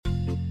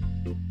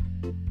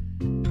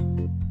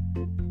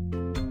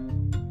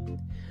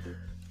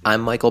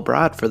I'm Michael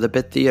Broad for the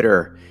Bit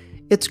Theater.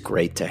 It's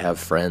great to have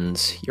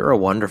friends. You're a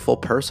wonderful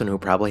person who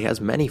probably has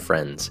many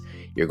friends.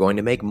 You're going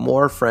to make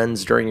more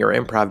friends during your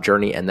improv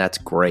journey, and that's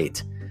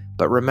great.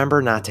 But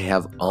remember not to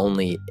have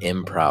only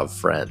improv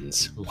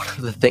friends. One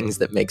of the things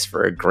that makes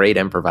for a great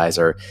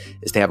improviser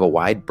is to have a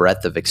wide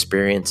breadth of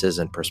experiences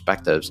and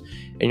perspectives,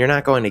 and you're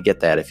not going to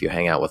get that if you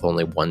hang out with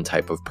only one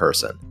type of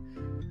person.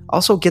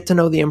 Also, get to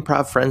know the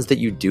improv friends that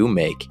you do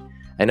make.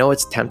 I know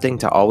it's tempting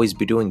to always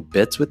be doing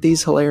bits with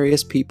these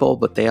hilarious people,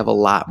 but they have a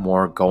lot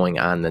more going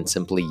on than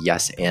simply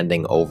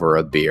yes-anding over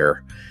a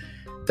beer.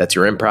 That's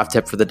your improv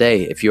tip for the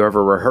day. If you have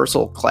a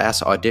rehearsal,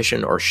 class,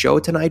 audition, or show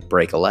tonight,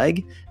 break a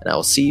leg, and I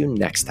will see you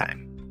next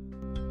time.